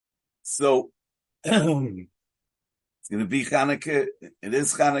So it's going to be Chanuka. It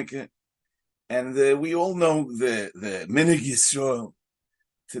is Chanuka, and we all know the Minig Yisrael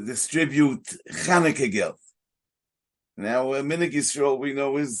to distribute Chanuka Gelt. Now, Minig Yisrael we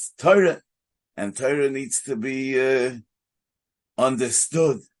know is Torah, and Torah needs to be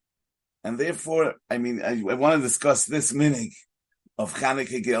understood, and therefore, I want to discuss this Minig of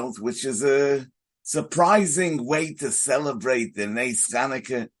Chanuka Gelt, which is a surprising way to celebrate the Nes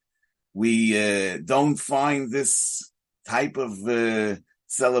Chanuka. We don't find this type of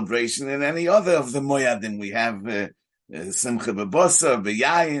celebration in any other of the Moyadim. We have Simcha B'Bosar,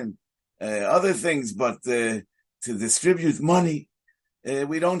 B'Yayin, other things, but to distribute money,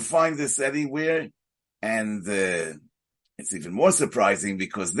 we don't find this anywhere. And it's even more surprising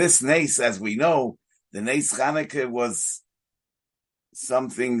because this Nes, as we know, the Nes Chanukah was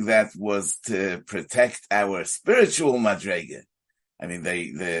something that was to protect our spiritual madrega. I mean,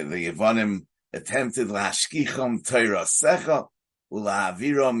 the Yevonim attempted lahashkicham Torah secha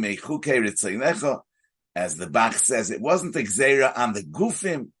ulahaviram mechukei ritzeinecha. As the Bach says, it wasn't a gzeira on the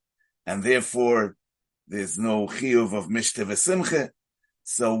gufim, and therefore there's no chiyuv of mishta v'simcha.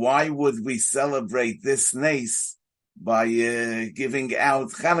 So why would we celebrate this nes by giving out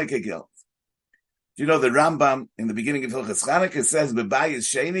Chanukah Gelt? You know, the Rambam in the beginning of Hilchas Chanukah says, "B'bayis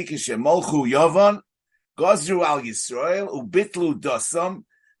sheni kishemolchu Yavon Gozru al Yisrael ubitlu dosam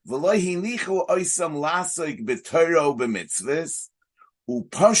v'lo hinichu oisam lasoik b'Torah b'mitzvahs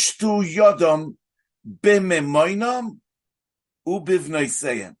upashtu yodam b'memoinam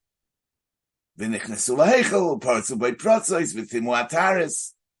ubivnoiseyam v'nichnesu laheichel upartzu by protzos v'timu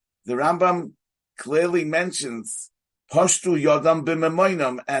ataris." The Rambam clearly mentions pashtu yodam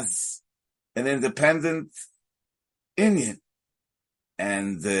b'memoinam as an independent Indian.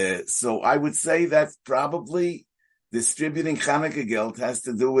 And so I would say that probably distributing Chanukah Gelt has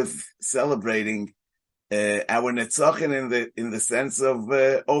to do with celebrating our Netzachin in the sense of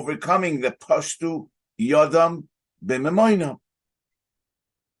overcoming the Pashtu Yodam B'Memoinam.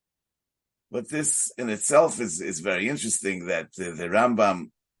 But this in itself is very interesting that the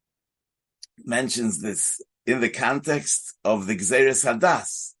Rambam mentions this in the context of the Gzeres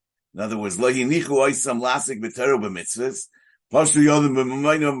Hadas. In other words, Lo Yinichu Oisam Lasik B'Torah B'Mitzvahs. So B'nai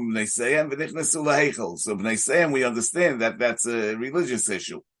Seyam, we understand that that's a religious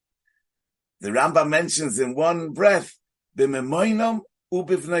issue. The Rambam mentions in one breath, b'memoinam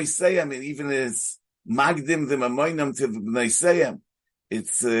u'b'vnei Seyam, and even as magdim the memoinam to b'nei Seyam,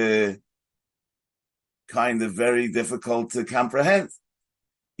 it's kind of very difficult to comprehend.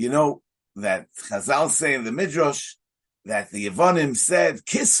 You know that Chazal say in the Midrash that the Yevonim said,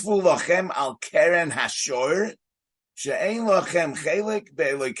 "Kisfu lochem al keren hashor." Right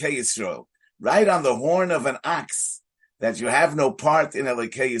on the horn of an ox, that you have no part in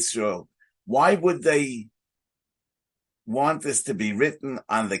Elokei Yisrael. Why would they want this to be written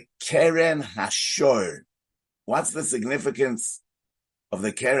on the Keren Hashor? What's the significance of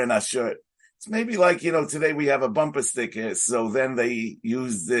the Keren Hashor? It's maybe like, today we have a bumper sticker, so then they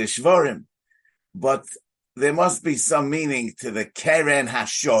use the Shvorim. But there must be some meaning to the Keren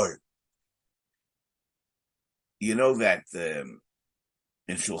Hashor. You know that in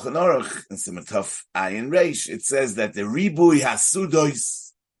Shulchan Aruch, in Simatov Ayin Reish, it says that the Ribui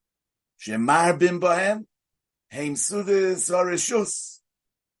Hasudois Shemar Bim Bohem Heim Sudas Orishus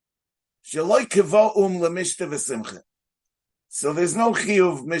Shaloi Kevo Lemishta V'Simcha. So there's no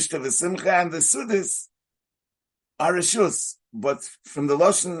Chiyuv Mishta V'Simcha, and the Sudas Orishus. But from the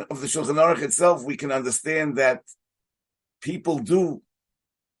Lashon of the Shulchan Aruch itself, we can understand that people do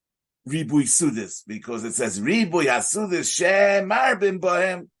Ribui Sudas, because it says Ribui Hasudas Shemar Bim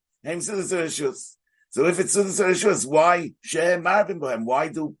Bohem Heim Sudas Orishus. So if it's Sudas Orishus, why Shemar Bim Bohem? Why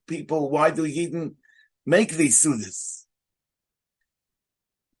do Yidden make these Sudas?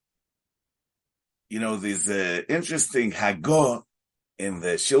 There's an interesting Hagah in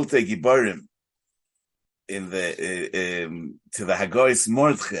the Shiltei Giborim, in the to the Hagois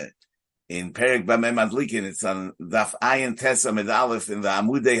Mordche, in Perek Bameh Madlikin, it's on Daf Ayin Tesa Med Aleph in the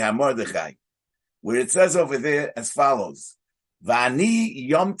Amudei HaMordechai, where it says over there as follows: V'ani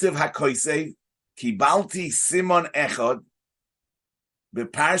Yomtiv HaKoisev Kibalti Simon Echod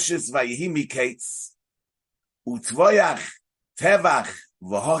Beparshis Vayihi Miketz Utvoyach Tevach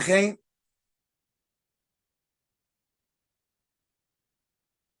V'hochein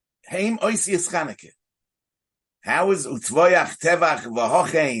Heim Oisius Chanukah. How is Utvoyach Tevach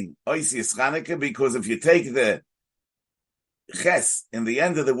V'hochein Oisius Chanukah? Because if you take the ches in the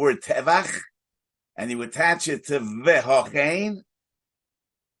end of the word Tevach and you attach it to V'hochein,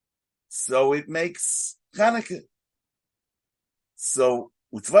 so it makes Chanukah. So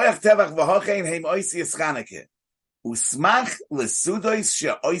Utvayach tevach v'hochein heim oisius Chanukah. Usmach lesudois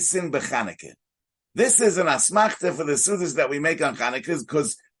she'oisin b'Chanukah. This is an asmachta for the sudas that we make on Chanukah,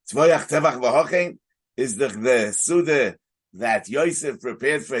 because Tvayach tevach v'hochein is the suda that Yosef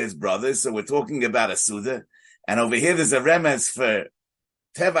prepared for his brothers. So we're talking about a suda. And over here there's a remez for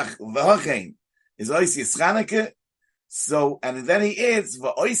tevach v'hochein is oisius Chanukah. So, and then he adds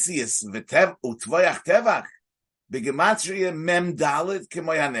v'oisius utvayach tevach b'gematria mem dalet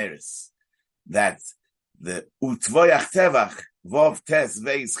k'moyaneris. That the utvayach tevach vov tes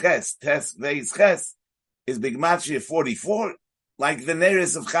veis ches is b'gematria 44, like the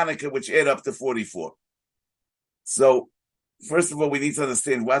neris of Chanukah, which add up to 44. So, first of all, we need to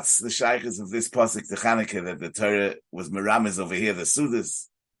understand what's the shaykhs of this pasuk to Chanukah, that the Torah was meramis over here, the sudas,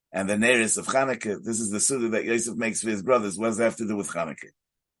 and the neris of Chanukah. This is the suda that Yosef makes for his brothers. What does that have to do with Chanukah?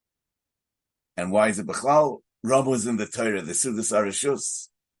 And why is it Bechlal? Ramos in the Torah, the sudas are reshus.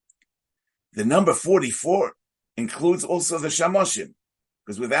 The number 44 includes also the shamoshim,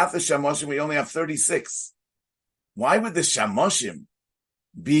 because without the shamoshim, we only have 36. Why would the shamoshim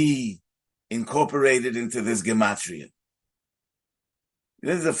be incorporated into this gematria?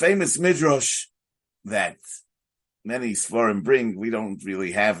 There's a famous midrash that many Sforim bring. We don't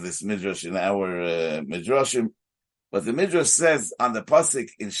really have this midrash in our midrashim, but the midrash says on the pasuk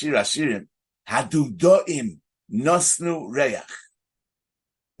in Shir Hashirim, Hadudoim nosnu reach.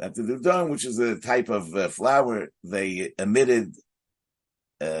 That the dudoim, which is a type of flower, they emitted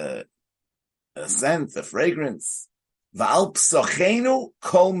a scent, a fragrance. Va'al psochenu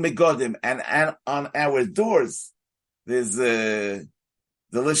kol megodim, and on our doors there's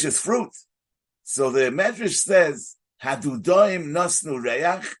delicious fruit. So the Medrash says, Hadudoim nosnu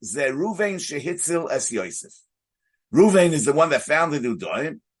reach, ze Ruvain shehitzil es Yosef. Ruvain is the one that found the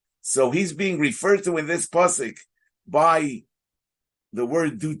Dudoim, so he's being referred to in this pasuk by the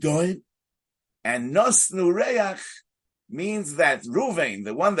word Dudoim, and nosnu reach means that Ruvain,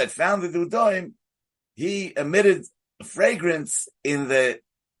 the one that found the Dudoim, he emitted a fragrance in the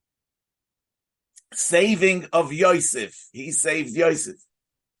saving of Yosef. He saved Yosef.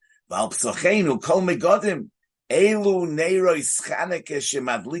 So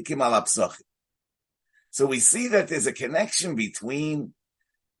we see that there's a connection between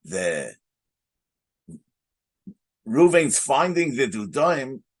the Ruvain's finding the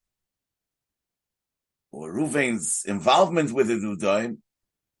Dudoim, or Ruvain's involvement with the Dudoim,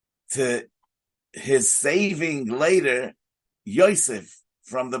 to his saving later Yosef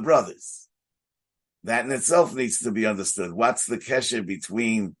from the brothers. That in itself needs to be understood. What's the kesher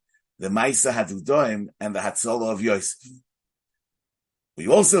between the Maisa Hadudoim and the Hatzolah of Yosef? We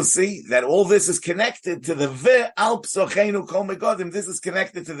also see that all this is connected to the Ve'al Psochenu Kol Megodim. This is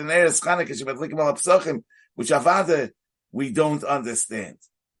connected to the Neres Chanukah Shemadlikim Al Psochim, which Avada we don't understand.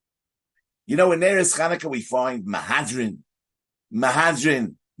 You know, in Neres Chanukah we find Mahadrin, Mina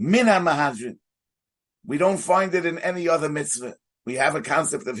Mahadrin. We don't find it in any other mitzvah. We have a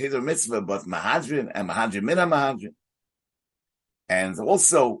concept of Hidur mitzvah, but Mahadrin and Mahadrin, Mina Mahadrin. And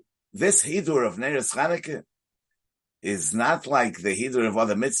also, this Hidur of Neres Chanukah is not like the Hidur of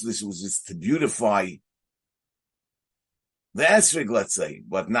other mitzvahs, which is to beautify the esrog, let's say,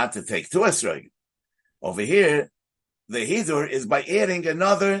 but not to take two esrog. Over here, the Hidur is by adding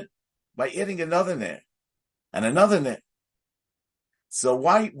another ner, and another ner. So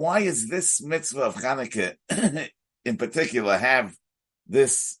why is this mitzvah of Chanukah in particular have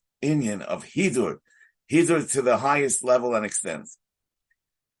this inyan of Hidur to the highest level and extent?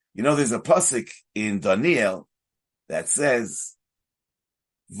 You know, there's a pasuk in Daniel that says,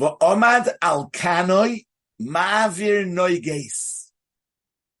 V'omad al kanoi ma'avir noiges.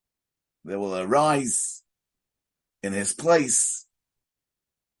 There will arise in his place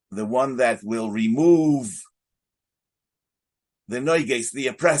the one that will remove the noiges, the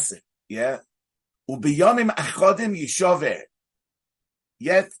oppressor. Yeah. Ubiyomim achodim yishover.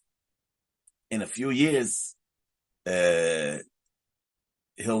 Yet, in a few years,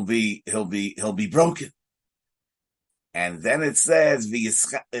 he'll be broken. And then it says,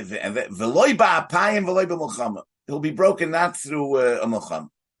 he'll be broken not through a milchama.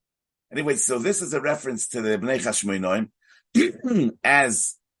 Anyway, so this is a reference to the Bnei Chashmonoim,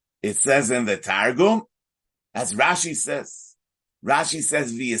 as it says in the Targum, as Rashi says. Rashi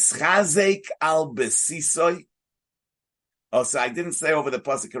says, "V'yischazek al besisoy." Oh, so I didn't say over the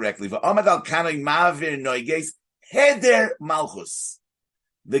pasuk correctly. V'amad al kanoi ma'avir noiges heder malchus.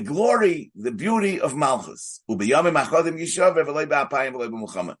 The glory, the beauty of malchus. Ubiyamim achodim yishover v'loy ba'apayim v'loy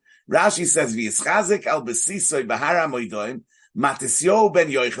b'mulchama. Rashi says, "V'yischazek al besisoy bahara moidoim matisyo ben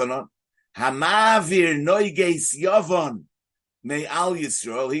yoichanon hama'avir noiges yavon Me'al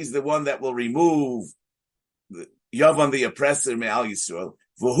Yisrael. He's the one that will remove Yavan the oppressor, Me'al Yisrael.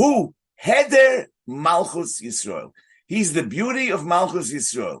 V'hu heder Malchus Yisrael. He's the beauty of Malchus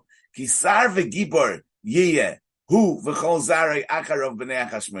Yisrael. Kisar v'gibor yiyeh hu v'chol zarei acharov b'nei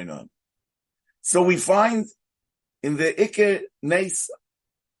Hashmonaim. So we find in the Iker Nes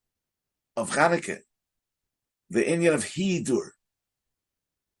of Chanukah, the inyan of Hidur,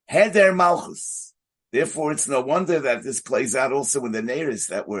 heder Malchus. Therefore, it's no wonder that this plays out also in the Neiris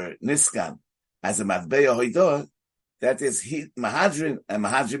that were Niskan as a Matbeya Hoidah, that is Mahadrin and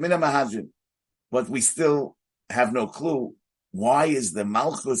Mahadrin Mina Mahadrin. But we still have no clue why is the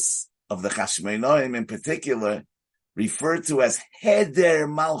Malchus of the Hashmonaim in particular referred to as Heder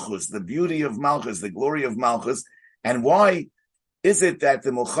Malchus, the beauty of Malchus, the glory of Malchus, and why is it that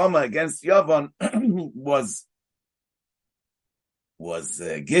the Milchama against Yavan was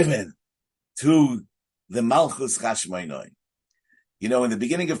given to the Malchus Hashmonaim? You know, in the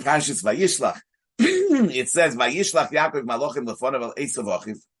beginning of Parshas Vayishlach, it says, Vayishlach Yaakov Malachim Lefonav al Esav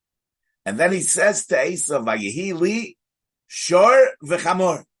Achiv. And then he says to Esav, Vayehi li shor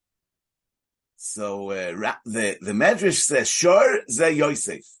v'chamor. So the Medrash says, shor ze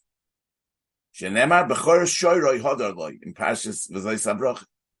Yosef. Shenemar b'chor shoyroi hodar loy, in Parshas V'zoi Sabrach.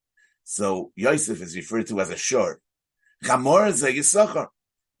 So Yosef is referred to as a shor. Chamor ze Yisachar.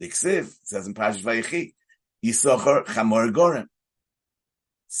 The Ksiv says in Parshas Vayechi, Yisachar chamor gorem.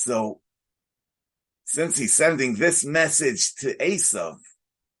 So, since he's sending this message to Esav,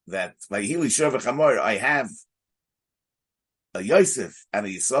 that by Hili Shor v'Chamor, I have a Yosef and a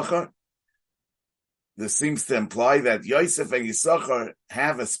Yisachar, this seems to imply that Yosef and Yisachar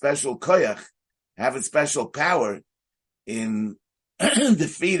have a special koyach, have a special power in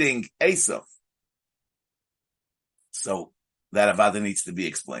defeating Esav. So, that Avada needs to be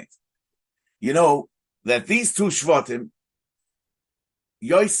explained. You know, that these two Shvatim,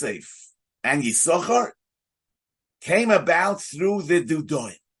 Yosef and Yisachar, came about through the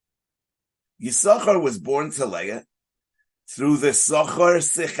Dudoim. Yisachar was born to Leah through the Sochar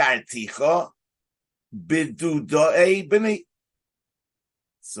Sicharticha B'Dudoei B'ni.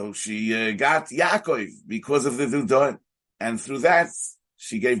 So she got Yaakov because of the Dudoim, and through that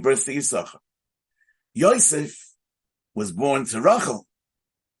she gave birth to Yisachar. Yosef was born to Rachel,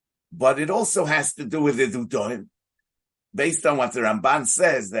 but it also has to do with the Dudoim, based on what the Ramban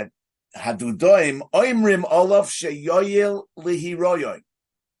says, that Hadudoim oimrim olav sheyoyil lihiroyoy.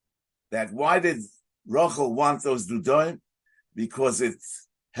 That why did Rachel want those Dudoim? Because it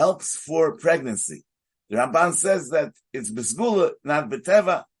helps for pregnancy. The Ramban says that it's besgula, not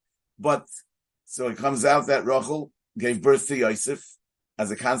beteva, but so it comes out that Rachel gave birth to Yosef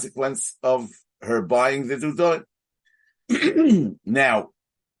as a consequence of her buying the Dudoim. Now,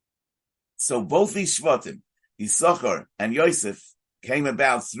 so both these Shvatim, Yisachar and Yosef, came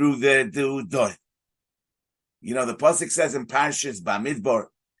about through the Dudoim. You know, the pasuk says in Parshas Bamidbar,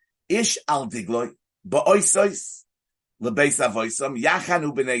 Ish al digloi ba'oisos lebeis avoisam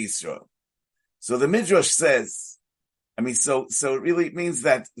yachanu b'nei Yisrael. So the Midrash says, I mean, so it really means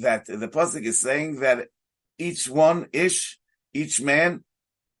that the pasuk is saying that each one, each man,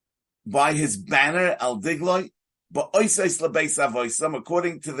 by his banner al digloi ba'oisos lebeis avoisam,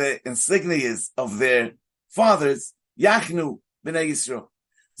 according to the insignias of their fathers, yachnu b'nei Yisrael.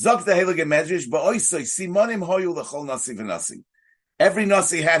 Zok the Heilige Medrash ba'oisos simonim hoyu l'chol nasi v'nasi. Every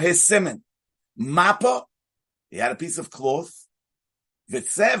nasi had his simon. Mappa, he had a piece of cloth.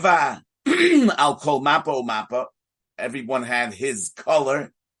 V'tzeva al kol mappa o mappa. Everyone had his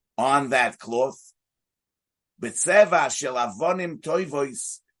color on that cloth. V'tzeva shel avonim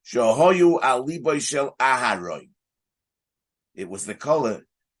toivois shohoyu al liboy shel aharoi. It was the color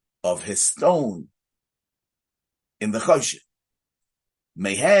of his stone in the choshen.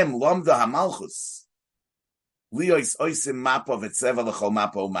 Mehem lomda hamalchus. Liois oisim mappa v'tzeva l'chol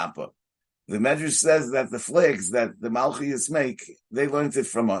mappa o mappa. The Medrash says that the flags that the Malchiyos make, they learned it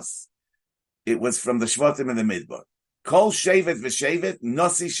from us. It was from the Shvatim in the Midbar. Kol shevet v'shevet,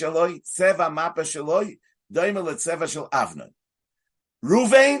 nosi shaloi, tzeva mappa shaloi, doimel tzeva shel Avnoi.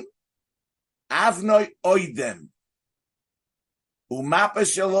 Ruvain, Avnoi oidem. Umappa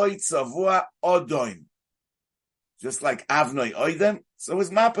shaloi tzavua odoim. Just like Avnoi oidem, so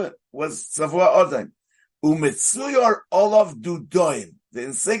his mappa was tzavua odoim. Umetsuyor olav dudoim. The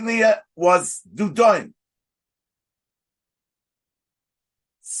insignia was dudoim.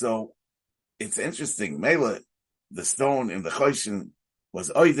 So it's interesting. Mela, the stone in the choshen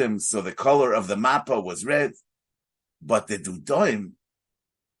was oidem, so the color of the mappa was red. But the dudoim,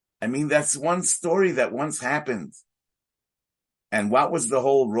 I mean, that's one story that once happened And what was the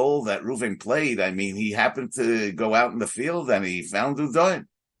whole role that Reuven played? I mean, he happened to go out in the field and he found Dudoim.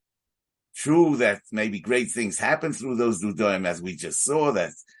 True that maybe great things happened through those Dudoim, as we just saw,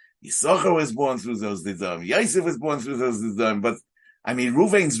 that Yisachar was born through those Dudoim, Yosef was born through those Dudoim, but I mean,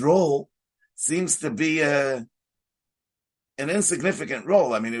 Reuven's role seems to be an insignificant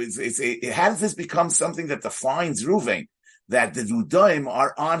role. I mean, how does this become something that defines Reuven, that the Dudoim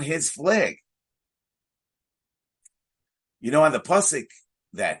are on his flag? You know, on the pasuk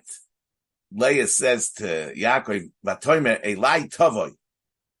that Leah says to Yaakov, "Vatomer Elai Tavoy."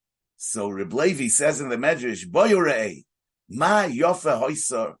 So Reb Levi says in the Medrash, "Boyorei ma yofa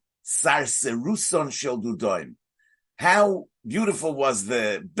hoisar sarseruson shel Dudoim." How beautiful was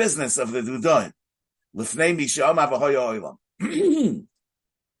the business of the Dudoim? L'fnei misham avahoya olam.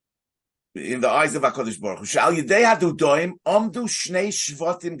 In the eyes of HaKadosh Baruch Hu. Shal yedei ha-Dudoim omdu shnei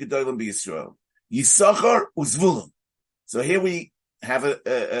shvatim gedolim b'Yisrael. Yisachar u'Zvulun. So here we have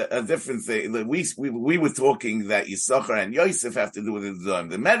a different thing. We were talking that Yisachar and Yosef have to do with the Dudoim.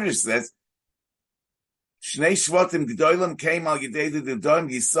 The Medrash says, Shnei Shvatim Gedolim came al Yidei the Dudoim,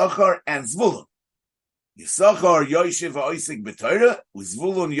 Yisachar and Zvulun. Yisachar Yosef ha'oisik b'Torah,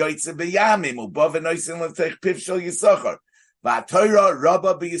 u'Zvulun yoytze b'Yamim, u'bav v'noisin l'teich piv shel Yisachar, v'Torah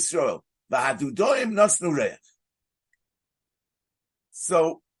rabba b'Yisrael, v'Hadudoim nosnu reach.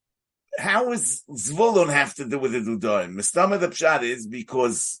 So, how does Zvulun have to do with the Dudoim? Mistama the Pshat is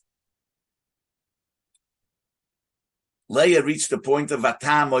because Leah reached the point of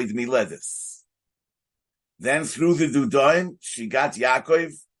Atam oid miledes. Then through the Dudoim, she got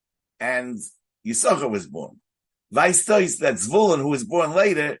Yaakov and Yisachar was born. Vaistois, that Zvulun, who was born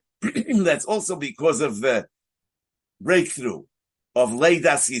later, that's also because of the breakthrough of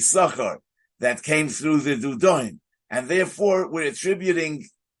Leidas Yisachar that came through the Dudoim. And therefore, we're attributing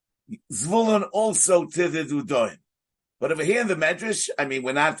Zvulun also to the Dudoim. But over here in the Medrash, I mean,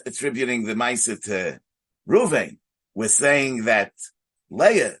 we're not attributing the Maisa to Reuven. We're saying that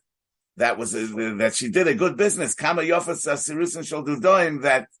Leah, that she did a good business, Kama Yofas Asirusin Shal Dudoim,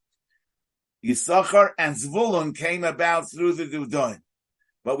 that Yisachar and Zvulun came about through the Dudoim.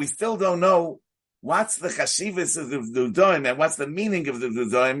 But we still don't know what's the chashivas of the Dudoim and what's the meaning of the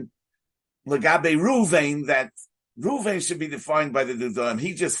Dudoim. Legabe Reuven, that Reuven should be defined by the Dudoim.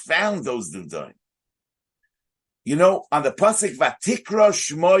 He just found those Dudoim. You know, on the pasuk Vatikra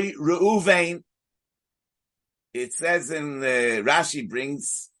Shmoi Reuven, it says in Rashi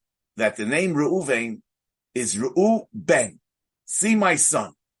brings that the name Reuven is Reu Ben. See my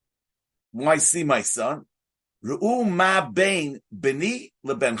son. Why see my son? Reu ma bein beni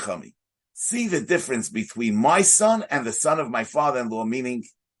leben chami. See the difference between my son and the son of my father-in-law, meaning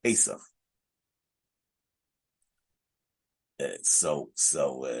Esav. So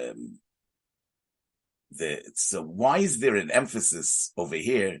why is there an emphasis over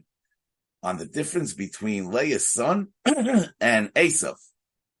here on the difference between Leah's son and Esav?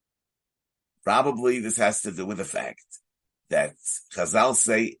 Probably this has to do with the fact that Chazal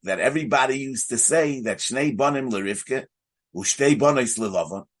say that everybody used to say that Shnei Banim l'Rivka, Ushtei Banos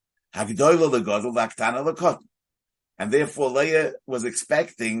l'Lava, Hagdoila l'Godol, Vaktana l'Koton. And therefore Leah was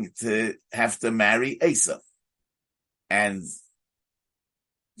expecting to have to marry Esav. And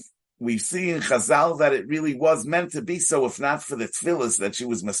we see in Chazal that it really was meant to be so, if not for the tefillas that she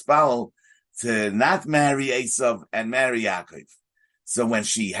was mispalel to not marry Esav and marry Yaakov. So when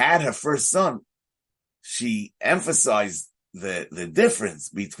she had her first son, she emphasized the difference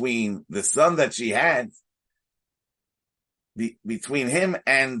between the son that she had, between him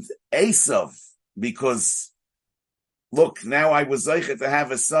and Esav, because look, now I was zeicher to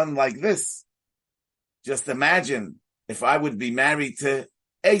have a son like this. Just imagine if I would be married to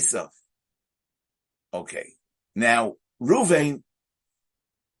Esav. Okay. Now, Reuven,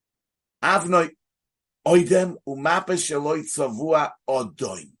 Avnoi, Oidem, Umapa Shaloi Tzavua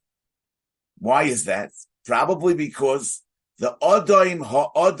Odoim. Why is that? Probably because the Odoim,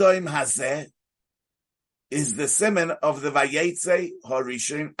 Ha'odoim Hazeh, is the siman of the Vayetze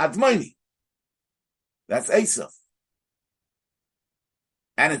Harishon Admoni. That's Esav.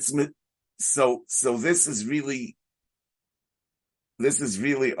 And it's, so this is really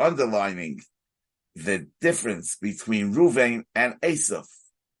underlining the difference between Reuven and Esav.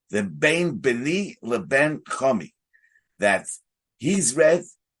 The Bein Beni Leben Chami. That he's red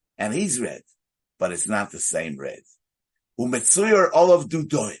and he's red, but it's not the same red. Umetzuyer Olav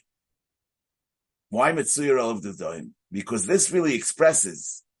Dudoim. Why Metzuyer Olav Dudoim? Because this really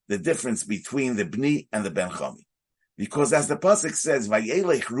expresses the difference between the Bni and the Ben Chami. Because as the pasuk says,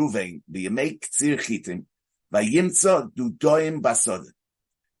 Vayelech Reuven b'yemei ktsir chitim, vayimtza Dudoim basod.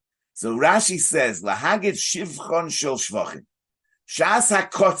 So Rashi says, Lahagit shivchon shel shvachim. Shas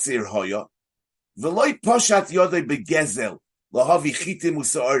hakotzir hoya, v'loy poshat yodei begezel, lahavi chitim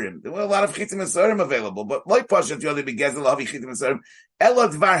u'sa'orim. There were a lot of chitim u'sa'orim available, but loy poshat yodei begezel, lahavi chitim u'sa'orim, elo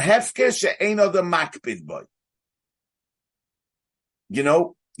dvar hefke she'eino the makpid boy. You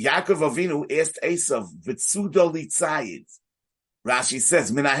know, Yaakov Avinu asked Esav, v'tzudo litzayid. Rashi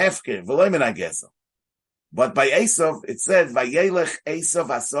says, mina hefker, v'loy mina gezel. But by Esav, it said, vayelech Esav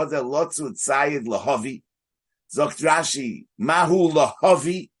asode lotzu tzayid lahavi. Zokt Rashi, mahu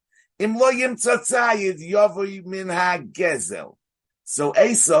lahavi, im lo yimtza tzayid yovoi min ha-gezel. So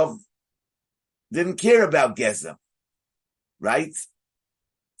Esav didn't care about gezel, right?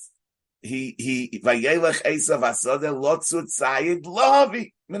 He vayelech Esav asode lotzu tzayid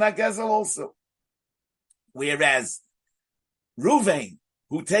lahavi min ha-gezel also. Whereas Ruvain,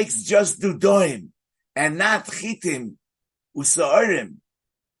 who takes just dudoim and not chitim usa'orim,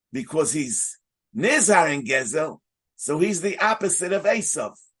 because he's Nizar in Gezel, so he's the opposite of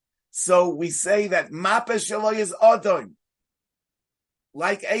Esav. So we say that Mapa Shelo is Odom,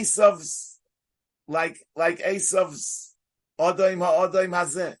 like Esav's Odom ha'Odom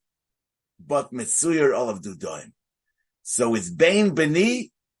hazeh, but Metzuyer all of Dudoim. So it's Bein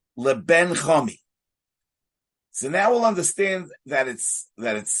Beni leben Chomi. So now we'll understand that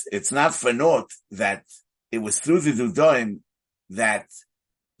it's not for naught that it was through the Dudoim that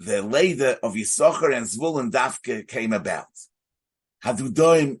the Leda of Yisachar and Zvulun Dafke came about.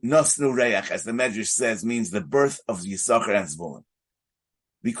 Hadudoim nosnu reach, as the Medrash says, means the birth of Yisachar and Zvulun.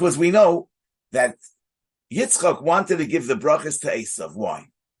 Because we know that Yitzchak wanted to give the brachas to Esav.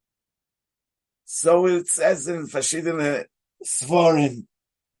 Why? So it says in Fashidin Svarim,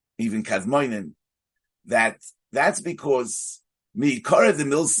 even Kadmoinen, that's because Mi'ikara de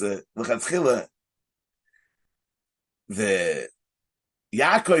Milsa, L'chatchila, the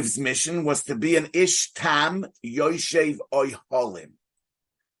Yaakov's mission was to be an ish tam yoshev oy holim.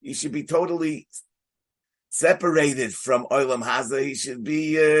 He should be totally separated from olam haza. He should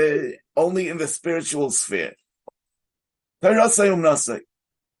be only in the spiritual sphere. Just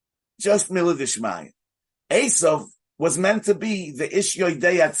miladishmai. Esav was meant to be the ish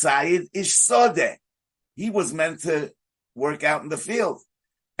yoidei atzayid ish sodeh. He was meant to work out in the field,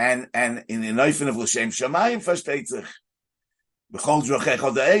 and in the noifen of l'shem shamayim versteht sich. And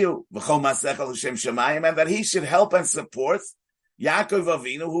that he should help and support Yaakov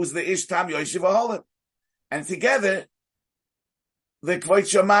Avinu, who's the Ishtam Yoshev Aholim. And together, the Kvod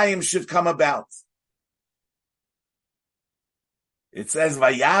Shamayim should come about. It says,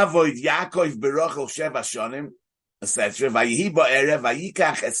 Vayavoid Yaakov Berachel Sheva Shonim, etc. Vayihi Ba'erev,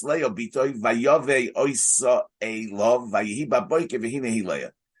 Vayikach Esleo Bitoy, Vayove Oisa Elov, Vayihi Ba'boike V'hine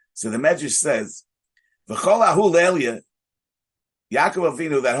Hileya. So the Medrash says, V'chol Ahu Lelia, Yaakov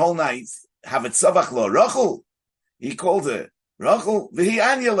Avinu that whole night have it tzavach lo Rachel. He called her Rachel v'hi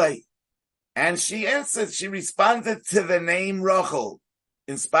anyale, and she answered. She responded to the name Rachel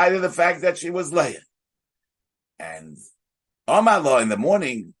in spite of the fact that she was Leah. And Omar lo in the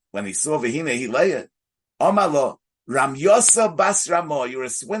morning when he saw v'hine he Leah, Omar lo Ram Yosa bas Ramo, you're a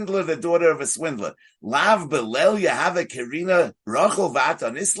swindler, the daughter of a swindler. Lav belel yahava Karina Rachel v'at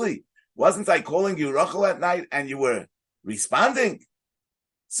anisli. Wasn't I calling you Rachel at night and you were responding?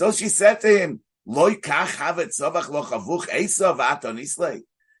 So she said to him, Loi kach havet tzavach lo chavuch Esav aton islay.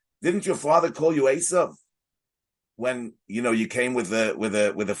 Didn't your father call you Esav when you came with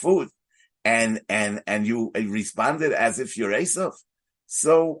the food, and you responded as if you're Esav?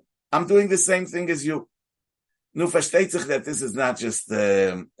 So I'm doing the same thing as you. Nu versteht sich that this is not just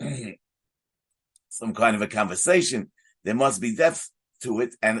some kind of a conversation. There must be depth to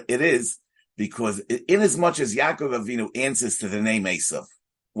it, and it is. Because in as much as Yaakov Avinu answers to the name Esav,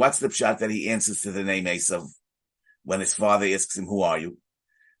 what's the pshat that he answers to the name Esav when his father asks him, who are you?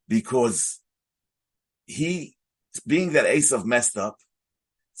 Because being that Esav messed up,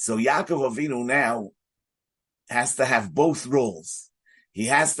 so Yaakov Avinu now has to have both roles. He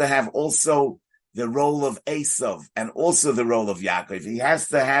has to have also the role of Esav and also the role of Yaakov. He has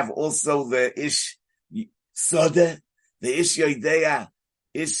to have also the Ish Sodeh, the Ish Yodeah,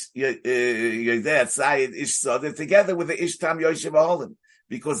 Ish Yodeah Tzayid, Ish Sodeh, together with the Ish Tam Yoshev Aholim,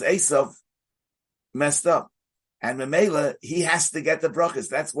 because Esav messed up. And Memela, he has to get the brachas.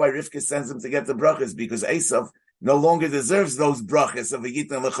 That's why Rivka sends him to get the brachas, because Esav no longer deserves those brachas of the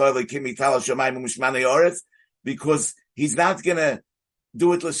Yitna L'chor L'kim Yital Shamayim U'Mishmanei Oretz, because he's not going to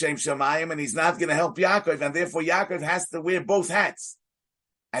do it L'Shem Shamayim, and he's not going to help Yaakov, and therefore Yaakov has to wear both hats.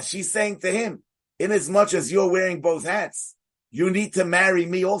 And she's saying to him, in as much as you're wearing both hats, you need to marry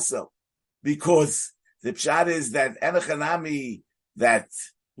me also, because the pshat is that Enochanami, that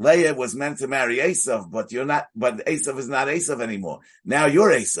Leah was meant to marry Esav, but you're not, but Esav is not Esav anymore. Now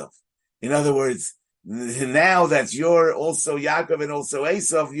you're Esav. In other words, now that you're also Yaakov and also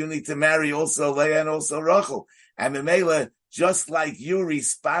Esav, you need to marry also Leah and also Rachel. And Memela, just like you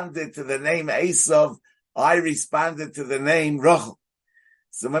responded to the name Esav, I responded to the name Rachel.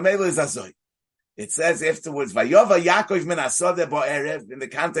 So Memela is Azoy. It says afterwards, Vayova Yaakov min asodeh bo'erev, in the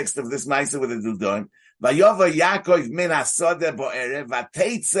context of this Maisa with the Dudoim, Vayova Yaakov min asodeh bo'erev,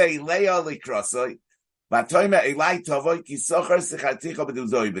 Vateitze Leah likrosoi, Vatoyme Elai tovoi, ki socher sicharticha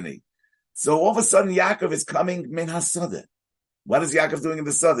b'dudoi b'ni. So all of a sudden Yaakov is coming min hasodeh. What is Yaakov doing in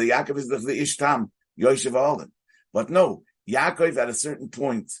the Sodeh? Yaakov is the Ishtam, Yoshev Olim. But no, Yaakov at a certain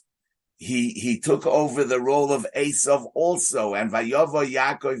point, he took over the role of Esav also, and Vayova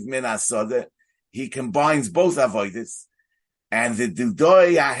Yaakov min asodeh, he combines both avodas, and the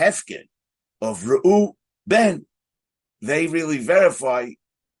Dudoi HaHefker of Re'u Ben, they really verify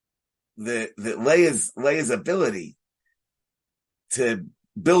the Leah's ability to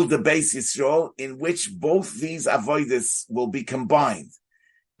build the base Yisrael in which both these avodas will be combined.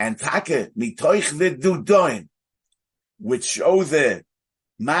 And Take mitoich the Dudoim, which show the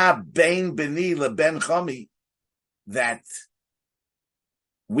Ma Bein Beni LeBen Chami, that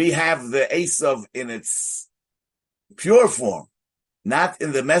we have the Esav in its pure form, not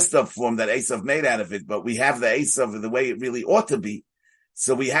in the messed up form that Esav made out of it, but we have the Esav in the way it really ought to be.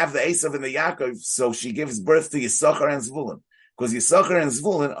 So we have the Esav in the Yaakov, so she gives birth to Yisachar and Zvulun, because Yisachar and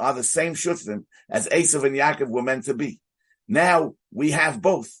Zvulun are the same Shutim as Esav and Yaakov were meant to be. Now we have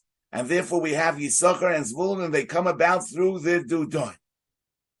both, and therefore we have Yisachar and Zvulun, and they come about through the Dudon.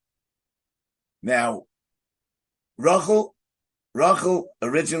 Now, Rachel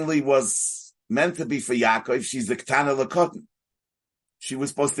originally was meant to be for Yaakov. She's the Ketana Lakotan. She was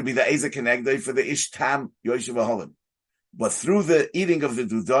supposed to be the Eza Kenegdoi for the Ishtam Yoshev Aholim. But through the eating of the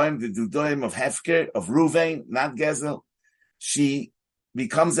Dudoim of Hefker, of Ruvain, not Gezel, she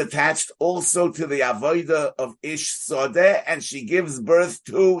becomes attached also to the Avodah of Ish Sodeh, and she gives birth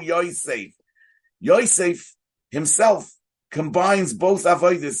to Yosef. Yosef himself combines both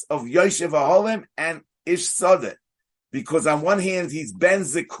Avodas of Yoshev Aholim and Ish Sodeh. Because on one hand, he's Ben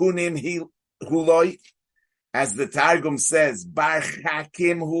Zekunim Huloi, as the Targum says, Bar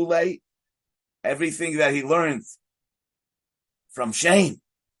Chakim Hulei, everything that he learned from Shem,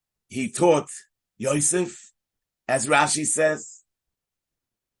 he taught Yosef, as Rashi says.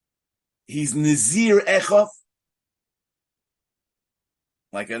 He's Nazir Echov,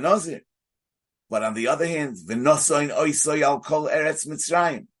 like a Nazir. But on the other hand, V'nosoin Oisoy Al Kol Eretz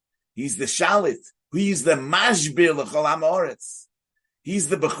Mitzrayim, he's the Shalit. He's the Mashbir l'chol ha'aretz. He's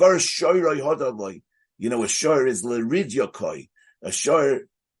the Bechor Shoyroi Hodoloi. You know, a Shoyer is l'ridyokoi. A Shoyer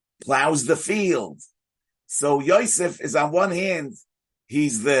plows the field. So Yosef is on one hand,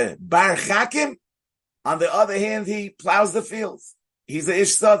 he's the Bar Chakim. On the other hand, he plows the fields. He's the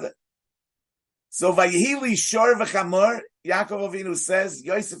Ish Soda. So Vayihili Shor v'chamor, Yaakov Avinu says,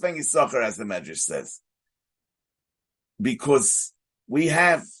 Yosef and Yisachar, as the Medrash says. Because we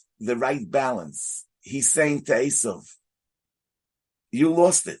have the right balance. He's saying to Esav, you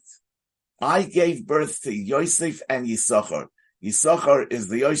lost it. I gave birth to Yosef and Yisachar. Yisachar is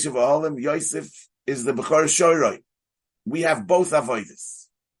the Yosef Aholim, Yosef is the Bechor Shoyroi. We have both avodas.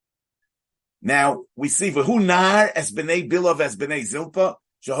 Now, we see, V'hu nar es b'nei Bilov es b'nei Zilpa,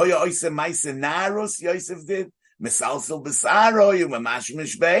 shehoya oise maise narus, Yosef did, mesalsel b'saro,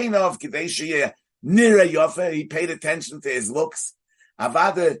 umamashmish be'enov, kidei sheyeh nira yofe, he paid attention to his looks.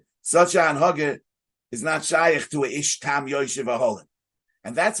 Avada, such an hugger is not shaykh to a ish tam Yoshev Aholim.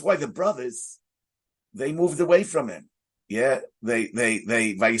 And that's why the brothers, they moved away from him. Yeah, they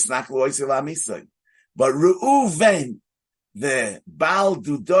vayisnach lo'oisel ha'misoi. But Reuven, the Baal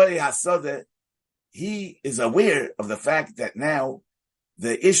Dudoi Hasodeh, he is aware of the fact that now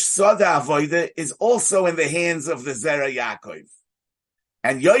the Ish Soda Avodah is also in the hands of the Zera Yaakov.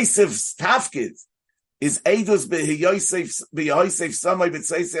 And Yosef's tafkid is Eidos b'Yosef Samay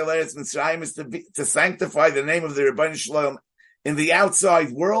b'Tzeisel Eretz Mitzrayim, is to sanctify the name of the Rebbeinu Shalom in the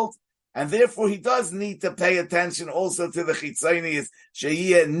outside world, and therefore he does need to pay attention also to the Chitzonius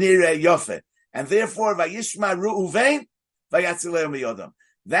Sheyeh Nireh Yofe, and therefore Vayishma Reuven Vayatzileu Miyodam.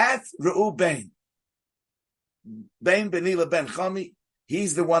 That Reuven, Ben Benila Ben Chami,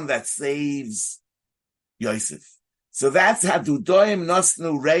 he's the one that saves Yosef. So that's Hadudoim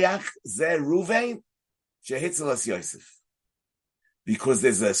Nosnu Reach Ze Reuven Shehitzelas Yosef. Because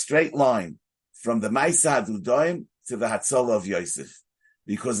there's a straight line from the Maisa Hadudoim to the Hatzolah of Yosef.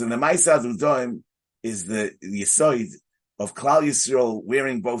 Because in the Maisa Hadudoim is the Yesoid of Klal Yisrael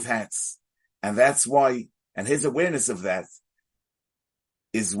wearing both hats. And that's why, and his awareness of that,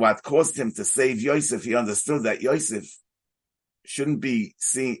 is what caused him to save Yosef. He understood that Yosef shouldn't be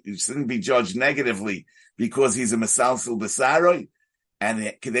judged negatively because he's a Mesalsul Besaroi and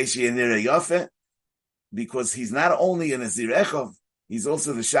Kadeshi Enira Yofe, because he's not only an Azir Echov, he's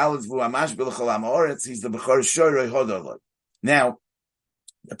also the Shalit Vu Amash B'Lechol Amoretz, he's the Bechor Shoroi Hodoloi. Now,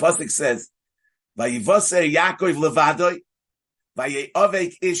 the Pasuk says, Vayivoser Yaakov Levadoi,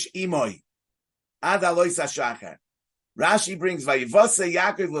 Vayeovek Ish Imoi, Ad Alois HaShachar. Rashi brings Vayivoser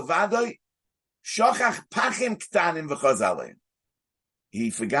Yaakov Levadoi, Shochach Pachim Ktanim V'Chozaleim. He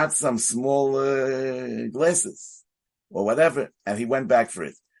forgot some small glasses or whatever, and he went back for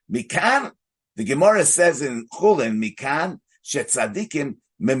it. Mikan, the Gemara says in Chulin, Mikan shetzadikim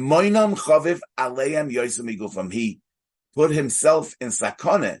memoinam choviv aleim yosem igufam. He put himself in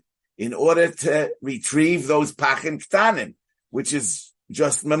sakone in order to retrieve those pachim ktanim, which is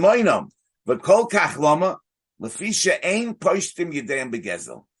just memoinam. But kol kach loma lefi she'ein poishtim yideim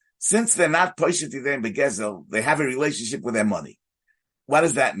begezel. Since they're not poishtim yideim begezel, they have a relationship with their money. What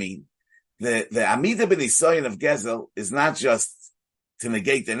does that mean? The Amida B'Nisoyin of Gezel is not just to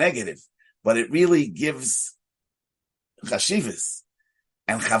negate the negative, but it really gives chashivas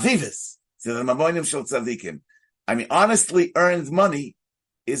and chavivas to the Mamonim Shel Tzadikim. I mean, honestly earned money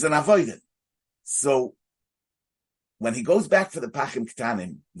is an avoided. So when he goes back for the Pachim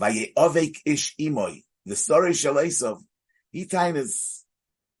Ktanim, Vayeovek Ish Imoy, the story Shel Esav, he time is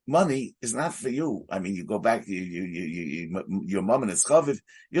money is not for you. I mean, you go back, your mom and his chaviv,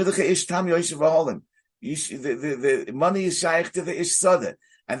 you're the ish tam yoishav v'holim. The money is shaykh to the ish sada.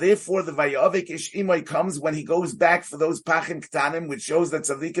 And therefore, the vayavik ish imoy comes when he goes back for those pachim ktanim, which shows that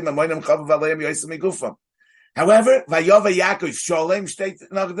tzadikim amoinim chaviv aleim yoisam igufam. However, vayava Yaakov sholem state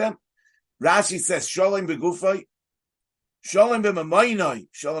nagdem. Rashi says sholem begufay, sholem b'mamoinoi,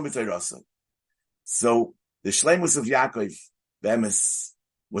 sholem b'teirasai. So the shlemus of Yaakov, bemis,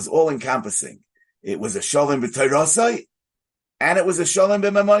 was all-encompassing. It was a sholem b'teirasai, and it was a sholem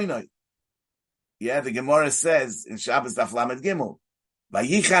b'mamoinoi. Yeah, the Gemara says in Shabbos Daf Lamed Gimel,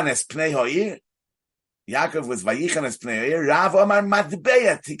 Vayichan es pnei ha'ir. Yaakov was Vayichan es pnei ha'ir. Rav Omar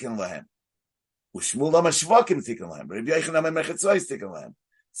Madbeya tiken lahem. Ushmul Omar Shvokim tiken lahem. Rabbi Yochanan Amar Mechetzois tiken lahem.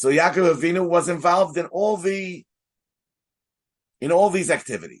 So Yaakov Avinu was involved in all these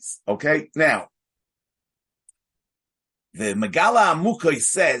activities. Okay, now, the Megala Amukoi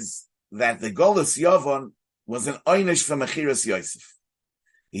says that the Golus Yovon was an oynish for Mechiras Yosef.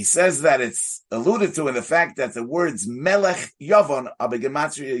 He says that it's alluded to in the fact that the words Melech Yovon are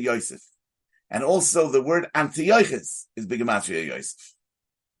Begematria Yosef. And also the word Antiochus is Begematria Yosef.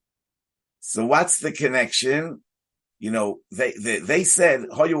 So what's the connection? You know, they said,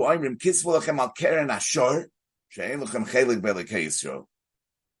 Hoyu Oimrim Kisvu Lachem Al Keren Ashor, She'en Lachem Chelik Belekei Yisrael.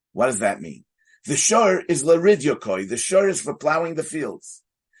 What does that mean? The shor is l'ridyokoi. The shor is for plowing the fields.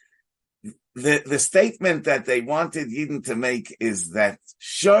 The statement that they wanted Yidden to make is that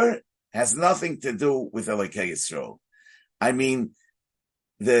shor has nothing to do with Elokei Yisrael. I mean,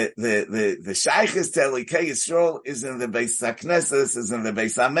 the shaykhis to Elokei Yisrael is in the Beis HaKnesses, is in the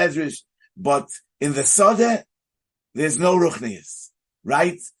Beis HaMedrash, but in the Sodeh, there's no ruchnius,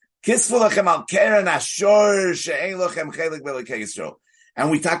 right? Kisvu lachem al keren ashor she'ein lachem chelik b'Elokei Yisrael. And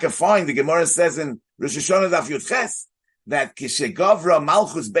we take a fine, the Gemara says in Rosh Hashanah Daf Yud Ches, that Kishegavra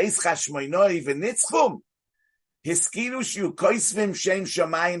Malchus Beis Chashmoinoi v'nitzchum, hiskiru shiu koisvim shem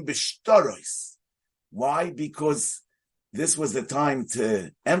shamayim b'shtorois. Why? Because this was the time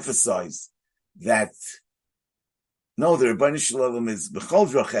to emphasize that, no, the Rebbeinu Shalom is b'chol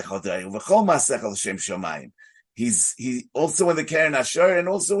drachech hodei, v'chol masech al shem shamayim. He also in the Keren Ashar and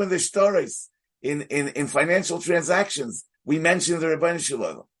also in the Shtorois, in financial transactions. We mentioned the Rebbeinu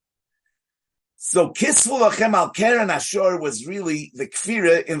Shalom. So Kisvu Lachem Al Keren Ashor was really the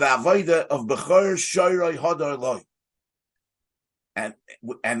kfira in the avodah of Bechor Shoyroi Hodor Loi. And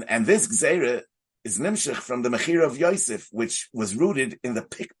this Gzeira is nimshach from the Mechira of Yosef, which was rooted in the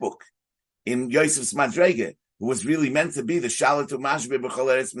Pikbook, in Yosef's Madrege, who was really meant to be the Shalat Mashbe B'chol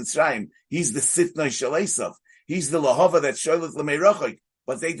Eretz Mitzrayim. He's the Sitnoi Shel Esav. He's the Lahova that Sholat L'Meirochoi.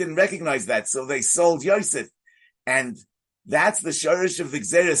 But they didn't recognize that, so they sold Yosef. And that's the shorish of the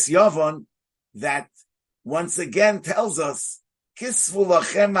Gzeres Yavon that once again tells us, Kisvu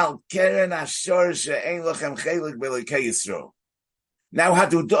lachem al keren ashor she'ein lachem chelik b'Elokei Yisrael. Now,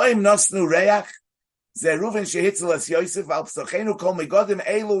 hadudoim nosnu reach, ze Ruven shehitzel es Yosef al psochenu kol megodim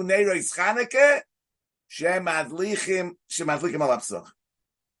elu neirois Chanuka shemadlichim al apsoch.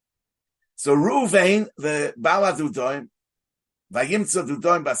 So Ruven, the Bala Dudoim, Vayimtza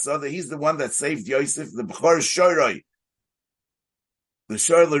Dudoim Basada, he's the one that saved Yosef, the Bechor Shoroi, the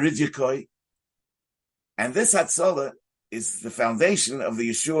Shor L'Ridyakoi. And this Hatzalah is the foundation of the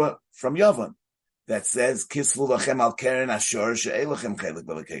Yeshua from Yavan that says, Kisvu lachem al keren ashor she'elachem chelik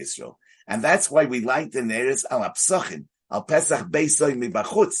b'lekei Yisrael. And that's why we light the neres al apsachim, al pesach beisoy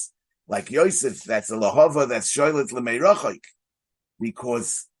mibachutz, like Yosef, that's a lahova, that's shoylet l'meirochoik,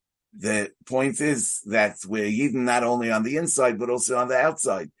 because the point is that we're Yidden not only on the inside, but also on the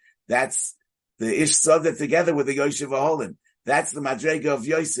outside. That's the Ish Soda together with the Yosef Aholim. That's the Madrega of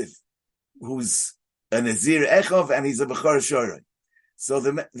Yosef, who's a Nazir Echov, and he's a Bechor Shorei. So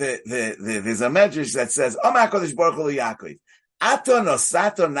there's a medrash that says, Om HaKadosh Baruch Hu Yaakov, Ato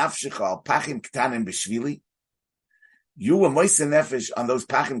nosato nafshecha al pachim ktanim b'shvili. You were moise nefesh on those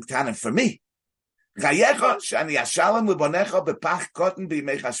pachim ktanim for me. Chayecha shani yashalem l'bonecha b'pach koten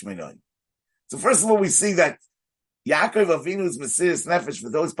b'yimei chashminoi. So first of all, we see that Yaakov Avinu's Mesiras Nefesh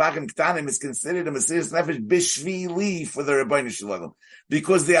for those pachim ktanim is considered a Mesiras Nefesh b'shvili for the Rebbeinu Shalom,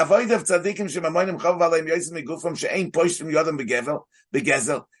 because the avoid of tzaddikim shemamonim chavav aleim yosim megufam she'ein poishtim yodam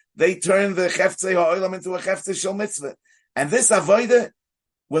begezel, they turn the cheftzei ha'olam into a cheftzei shel mitzvah. And this avodah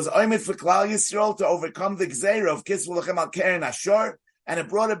was oimid for Klal Yisrael to overcome the gzeira of Kisvu lachem al keren ashor, and it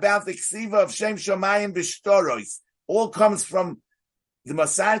brought about the ksiva of Shem Shomayim b'shtorois. All comes from the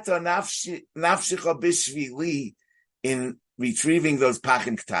Masarta nafshecha b'shvili in retrieving those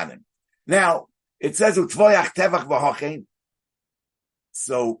pachim ktanim. Now, it says, Utvoyach tevach v'hochein.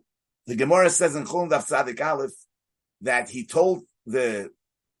 So, the Gemara says in Chulun Daf Tzadik Aleph that he told the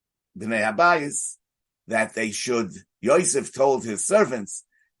Bnei Habayis that they should, Yosef told his servants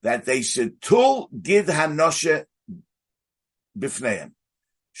that they should tul gid hanoshe bifneim.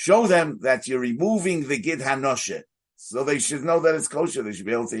 Show them that you're removing the gid hanoshe. So they should know that it's kosher, they should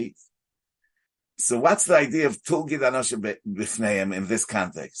be able to eat. So what's the idea of tul gid hanoshe bifneim in this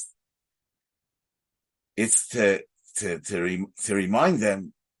context? It's to remind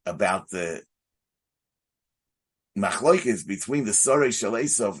them about the machloikis between the Sorei Shel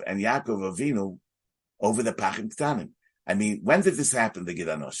Esav and Yaakov Avinu over the Pachim Ktanim. I mean, when did this happen, the Gid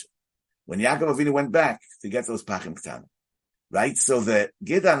Hanoshe? When Yaakov Avinu went back to get those Pachim Ktanim. Right? So the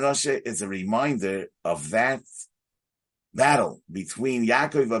Gid Hanoshe is a reminder of that battle between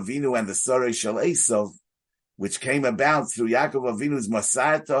Yaakov Avinu and the Sorei Shel Esav, which came about through Yaakov Avinu's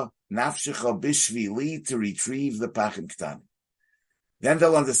Masarta Nafshecha Bishvili to retrieve the Pachim Ktanim. Then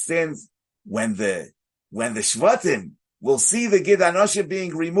they'll understand when the Shvatim will see the Gid Hanoshe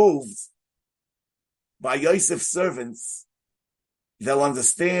being removed by Yosef's servants, they'll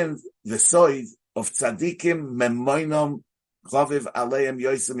understand the side of Tzadikim Memoinam Chaviv Aleim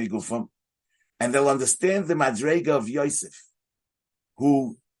Yosef Migufam, and they'll understand the Madrega of Yosef,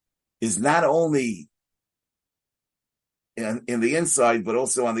 who is not only in the inside, but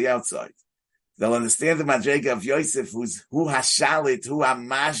also on the outside. They'll understand the Madrega of Yosef, who hashalit, who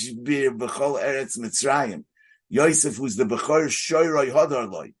hamashbir b'chol eretz Mitzrayim. Yosef, who's the b'chor shoyroi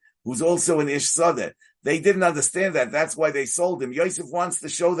hodarloi, who's also an ish sadeh. They didn't understand that. That's why they sold him. Yosef wants to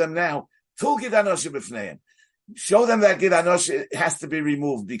show them now, tul gid hanoshe b'fneim. Show them that gid hanoshe has to be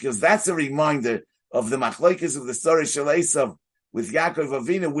removed, because that's a reminder of the machlokes of the Sorei Shel Esav with Yaakov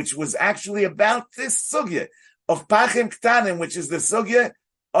Avinu, which was actually about this sugya of Pachim Ktanim, which is the sugya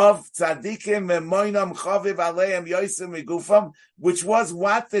of Tzadikim Memoinam Chaviv Aleim Yosef Migufam, which was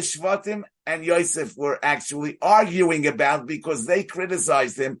what the Shvatim and Yosef were actually arguing about, because they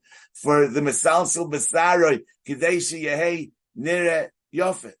criticized him for the Mesalsel Besaroi Kadeshi Yehei Nire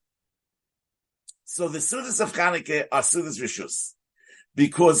Yofet. So the Sudas of Chanukah are Sudas Rishus.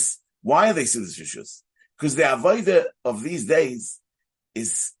 Because, why are they Sudas Rishus? Because the Avodah of these days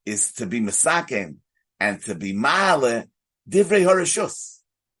is to be Mesaken and to be Ma'ale Divrei HaRishus.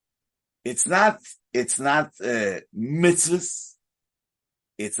 It's not mitzvahs.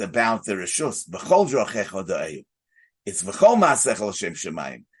 It's about the reshus. B'chol drochecha da'ayim. It's v'chol ma'asech l'shem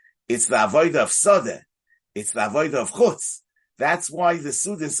shemayim. It's the avodah of sodeh. It's the avodah of chutz. That's why the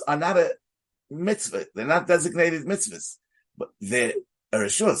sudas are not a mitzvah. They're not designated mitzvahs, but they're a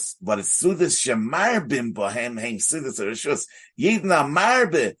reshus. But it's sudas shemarbim bohem heim sudas a reshus. Yidna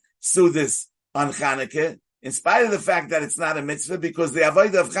marbe sudas on Chanukah, in spite of the fact that it's not a mitzvah, because the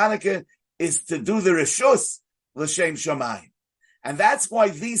avodah of Chanukah is to do the reshus l'shem shamayim. And that's why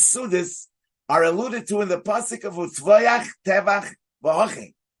these sudas are alluded to in the pasuk of Utvayach Tevach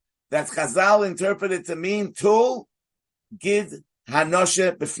V'Hochein, that Chazal interpreted to mean Tul Gid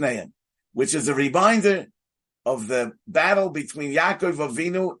Hanoshe B'Fneim, which is a reminder of the battle between Yaakov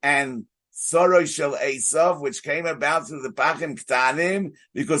Avinu and Soroi Shel Esav, which came about through the Pachim Ktanim,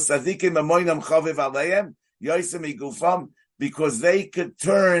 because Tzadikim Memoinam Chaviv Aleim Yosef Migufam, because they could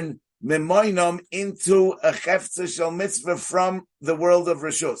turn Memoinam into a Cheftzah Shel Mitzvah from the world of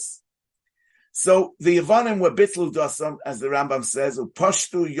Rishus. So the Yevanim were bitlu dasam, as the Rambam says,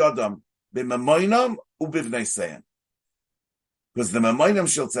 upashtu yodam b'mamoinam ubivneiseim. Because the mamoinam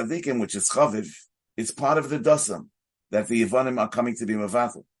shel tzadikim, which is chaviv, is part of the dasam that the Yevanim are coming to be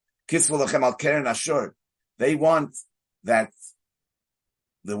mevatel. Kisvu lachem al keren ashur. They want that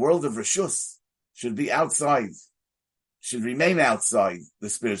the world of Rishus should be outside, should remain outside the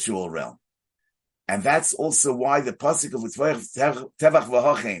spiritual realm. And that's also why the pasuk of Tevach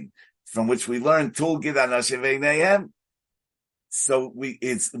v'Hochein, from which we learn Tul Gidan Asheveineihem. So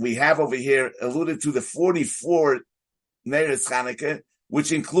we have over here alluded to the 44 Neiros Chanukah,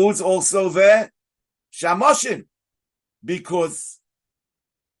 which includes also the Shamoshim, because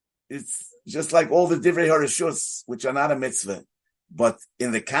it's just like all the Divrei Harishus, which are not a mitzvah, but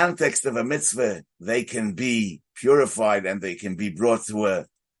in the context of a mitzvah, they can be purified and they can be brought to a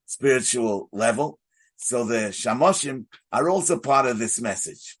spiritual level. So the Shamoshim are also part of this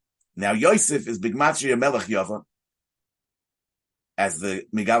message. Now Yosef is Bigmatria Melech Yavan, as the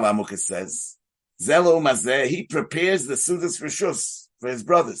Migal Amukah says. Zelo Mazeh, he prepares the Sudas Rishus for his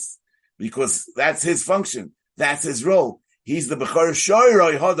brothers, because that's his function, that's his role. He's the Bechor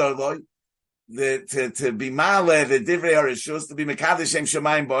Shoyroi Hodarloi, to be Male, the Divrei Harishus, to be Mekadosh Shem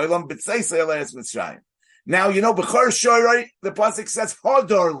Shemayim Boilam, B'tzeisei Eretz Mitzrayim. Now, Bechor Shoyroi, the pasuk says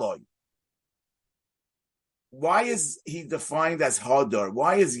Hodarloi. Why is he defined as Hadar?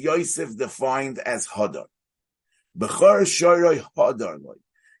 Why is Yosef defined as Hadar? Bechor Shoyroi Hadarloi.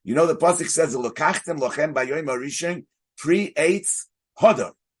 The pasuk says, "Lokachtem lochem b'yoyim harishon pre-eitz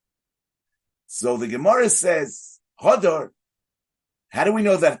Hadar." So the Gemara says Hadar. How do we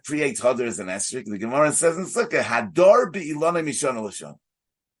know that pre-eitz Hadar is an esrik? The Gemara says in Sukkah, Hadar be'ilana mishana l'shana.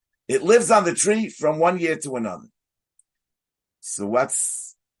 It lives on the tree from one year to another. So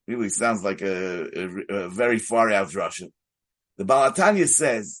what's really sounds like a very far out Russian. The Baal HaTanya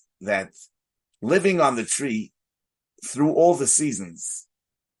says that living on the tree through all the seasons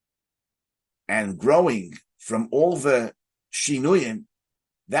and growing from all the shinuyim,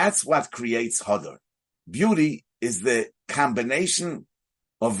 that's what creates Hadar. Beauty is the combination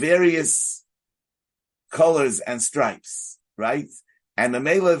of various colors and stripes, right? And the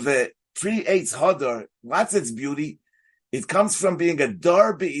Mela, the pre-eitz Hadar, what's its beauty? It comes from being a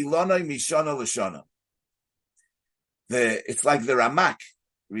dar be'ilonai mishana l'shana. It's like the Ramak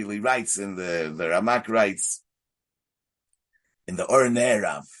really writes the Ramak writes in the Or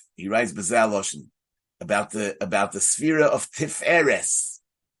Ne'erav. He writes B'zeh Loshen about the Sphira of Tiferes.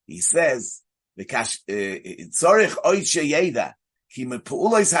 He says, Tzorich oid sheyeda ki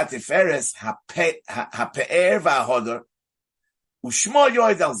mepu'ulos hatiferes hape'er v'ahodar u'shmo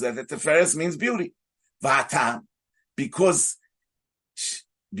yoed al zeh, that Tiferes means beauty. V'atam, because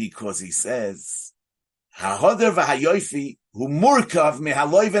he says, ha'hodar v'hayofi hu murkav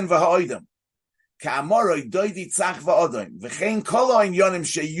mehaloiven v'ha'oidam ka'amoroi doidi tzach v'odom v'chein kol ha'inyonim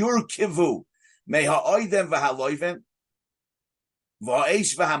sheyurkivu meha'oidam v'haloiven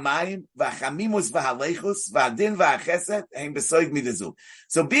v'ha'esh v'hamayim v'chamimus v'halechus v'adin v'achesed hein besoid midazu.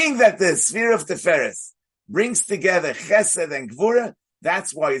 So being that the sphere of Tiferes brings together chesed and gvura,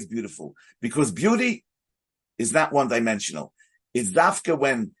 that's why it's beautiful. Because beauty is not one-dimensional. It's dafka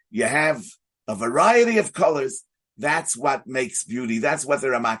when you have a variety of colors, that's what makes beauty. That's what the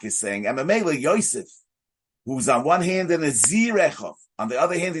Ramak is saying. And Mamela Yosef, who's on one hand in a Zirechov, on the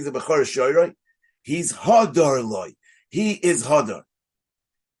other hand he's a Bechor Shoyroi, he's Hadar Loi. He is Hadar.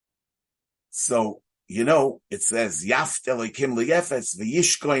 So, it says, Yaft Elokim Liyefes,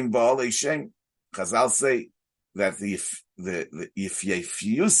 V'yishkoin Ba'al Eishem. Chazal say that the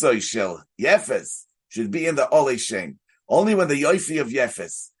Yefyusoi Shel Yefes should be in the Olei Shem. Only when the Yofi of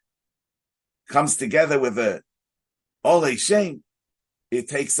Yefes comes together with the Olei Shem, it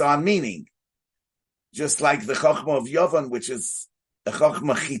takes on meaning. Just like the Chochmah of Yovan, which is a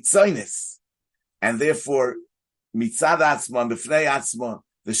Chochmah Chitzonis. And therefore, Mitzad Atzma and B'fnei Atzma,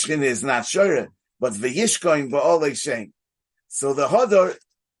 the Shechina is not Shora, but V'yishkoin Ba'olei Shem. So the Hadar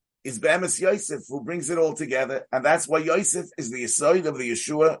is Be'emes Yosef, who brings it all together. And that's why Yosef is the Yesod of the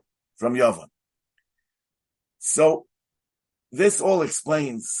Yeshua from Yovan. So this all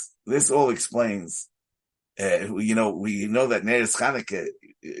explains. We know that Neiros Chanukah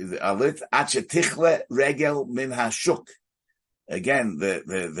alit achetichle regel min hashuk. Again,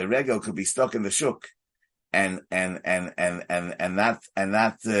 the regel could be stuck in the shuk, and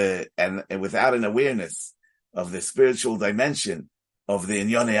without an awareness of the spiritual dimension of the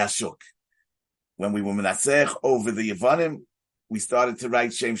inyonei hashuk. When we were menatzech over the Yevanim, we started to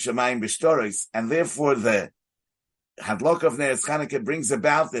write Shem Shemayim b'shtoros, and therefore the Hadlok of Neiros Chanukah brings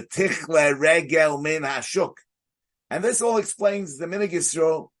about the Tichle Regel Min Hashuk. And this all explains the Minig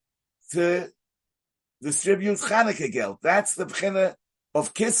Yisrael to distributes Chanukah Gelt. That's the b'china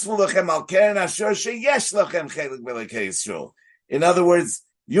of kisvu lachem al keren asher sheyesh lachem chelik b'elokei Yisrael. In other words,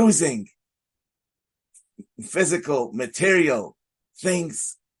 using physical, material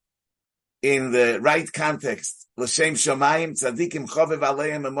things in the right context. L'shem shamayim tzadikim chovev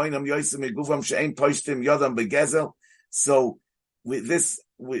aleim amoinam yoysim eguvam she'ein poishtim yodam begezel. So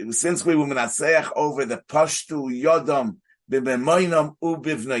since we were menatseach over the pashtu yodam b'memoinam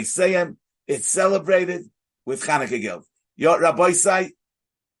ubivnoiseyem, it's celebrated with Chanukah Gelt. Rabbi Say,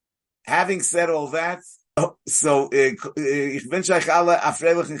 having said all that, so ich wünsche euch alle a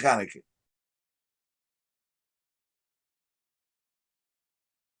freilichen Chanukah.